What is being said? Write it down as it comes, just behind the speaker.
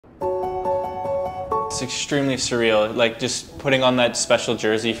it's extremely surreal. Like just putting on that special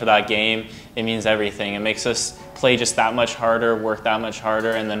jersey for that game, it means everything. It makes us play just that much harder, work that much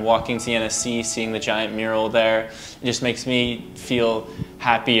harder, and then walking to the NSC, seeing the giant mural there, it just makes me feel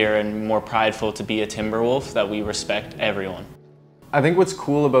happier and more prideful to be a Timberwolf, that we respect everyone. I think what's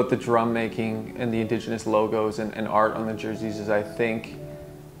cool about the drum making and the Indigenous logos and art on the jerseys is I think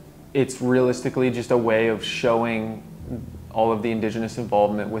it's realistically just a way of showing all of the Indigenous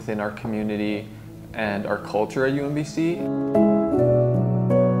involvement within our community and our culture at UNBC.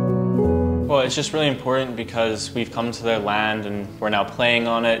 Well, it's just really important because we've come to their land and we're now playing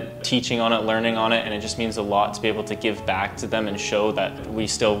on it, teaching on it, learning on it, and it just means a lot to be able to give back to them and show that we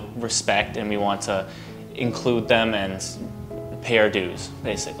still respect and we want to include them and pay our dues,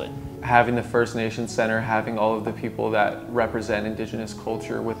 basically. Having the First Nations Center, having all of the people that represent Indigenous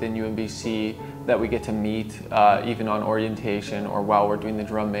culture within UNBC that we get to meet even on orientation or while we're doing the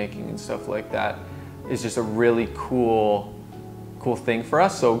drum making and stuff like that is just a really cool thing for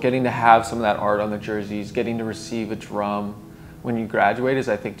us. So getting to have some of that art on the jerseys, getting to receive a drum when you graduate is,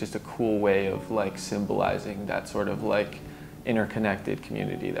 I think, just a cool way of like symbolizing that sort of like interconnected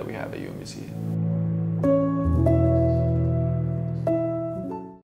community that we have at UNBC.